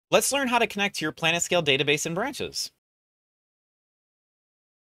Let's learn how to connect to your PlanetScale database and branches.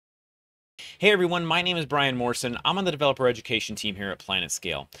 Hey everyone, my name is Brian Morrison. I'm on the developer education team here at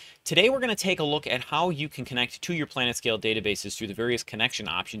PlanetScale. Today we're going to take a look at how you can connect to your PlanetScale databases through the various connection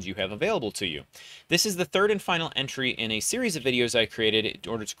options you have available to you. This is the third and final entry in a series of videos I created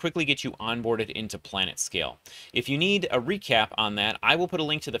in order to quickly get you onboarded into PlanetScale. If you need a recap on that, I will put a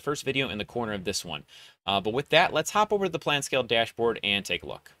link to the first video in the corner of this one. But with that, let's hop over to the PlanetScale dashboard and take a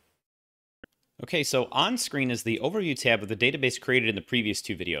look. Okay, so on screen is the overview tab of the database created in the previous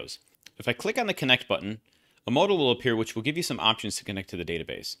two videos. If I click on the connect button, a modal will appear which will give you some options to connect to the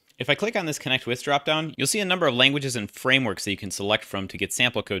database. If I click on this connect with dropdown, you'll see a number of languages and frameworks that you can select from to get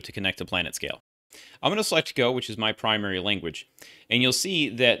sample code to connect to PlanetScale. I'm going to select Go, which is my primary language, and you'll see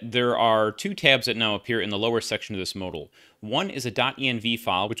that there are two tabs that now appear in the lower section of this modal. One is a .env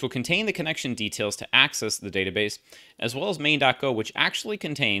file, which will contain the connection details to access the database, as well as main.go, which actually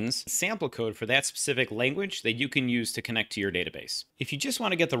contains sample code for that specific language that you can use to connect to your database. If you just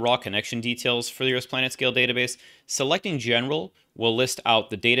want to get the raw connection details for your PlanetScale database, selecting General will list out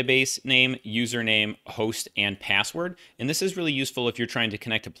the database name, username, host, and password, and this is really useful if you're trying to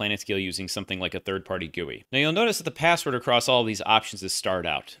connect to PlanetScale using something like a third-party GUI. Now you'll notice that the password across all of these options is starred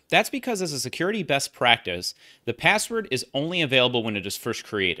out. That's because as a security best practice, the password is only available when it is first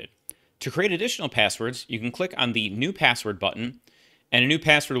created. To create additional passwords, you can click on the New Password button, and a new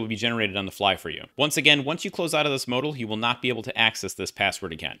password will be generated on the fly for you. Once again, once you close out of this modal, you will not be able to access this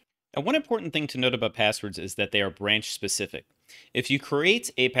password again. Now, one important thing to note about passwords is that they are branch specific. If you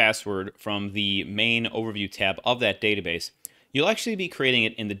create a password from the main overview tab of that database, you'll actually be creating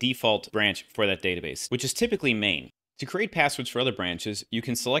it in the default branch for that database, which is typically main. To create passwords for other branches, you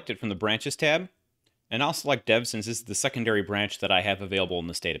can select it from the Branches tab, and I'll select Dev since this is the secondary branch that I have available in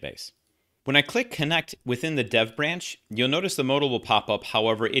this database. When I click Connect within the Dev branch, you'll notice the modal will pop up.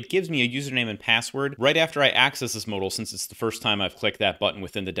 However, it gives me a username and password right after I access this modal since it's the first time I've clicked that button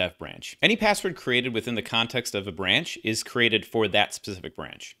within the Dev branch. Any password created within the context of a branch is created for that specific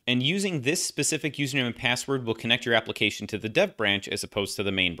branch. And using this specific username and password will connect your application to the Dev branch as opposed to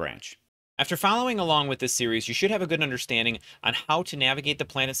the main branch. After following along with this series, you should have a good understanding on how to navigate the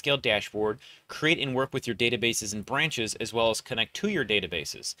PlanetScale dashboard, create and work with your databases and branches, as well as connect to your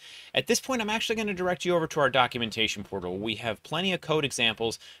databases. At this point, I'm actually going to direct you over to our documentation portal. We have plenty of code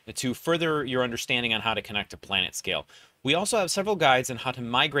examples to further your understanding on how to connect to PlanetScale. We also have several guides on how to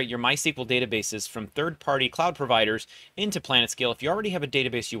migrate your MySQL databases from third-party cloud providers into PlanetScale if you already have a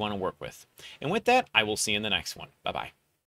database you want to work with. And with that, I will see you in the next one. Bye-bye.